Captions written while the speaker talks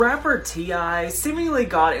Rapper T.I. seemingly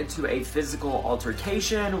got into a physical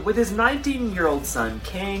altercation with his 19-year-old son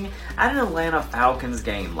King at an Atlanta Falcons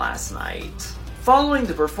game last night. Following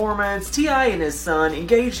the performance, T.I. and his son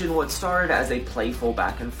engaged in what started as a playful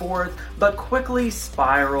back and forth, but quickly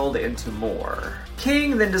spiraled into more.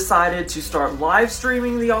 King then decided to start live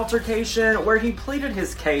streaming the altercation, where he pleaded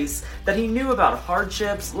his case that he knew about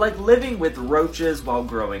hardships like living with roaches while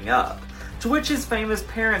growing up. To which his famous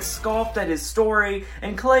parents scoffed at his story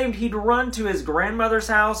and claimed he'd run to his grandmother's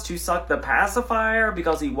house to suck the pacifier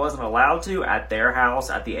because he wasn't allowed to at their house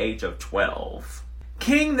at the age of 12.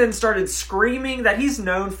 King then started screaming that he's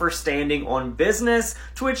known for standing on business,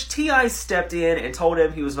 to which T.I. stepped in and told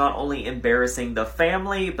him he was not only embarrassing the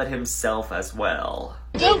family, but himself as well.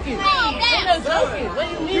 Joking. What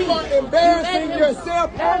do you mean? You are embarrassing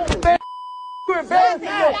yourself. You're embarrassing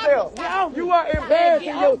yourself. You are embarrassing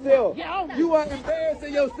yourself. You are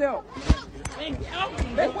embarrassing yourself.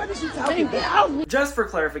 What is she talking about? Just for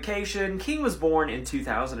clarification, King was born in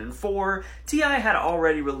 2004. T.I. had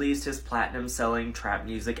already released his platinum-selling trap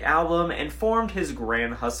music album and formed his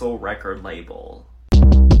Grand Hustle record label.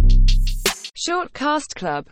 Short Cast Club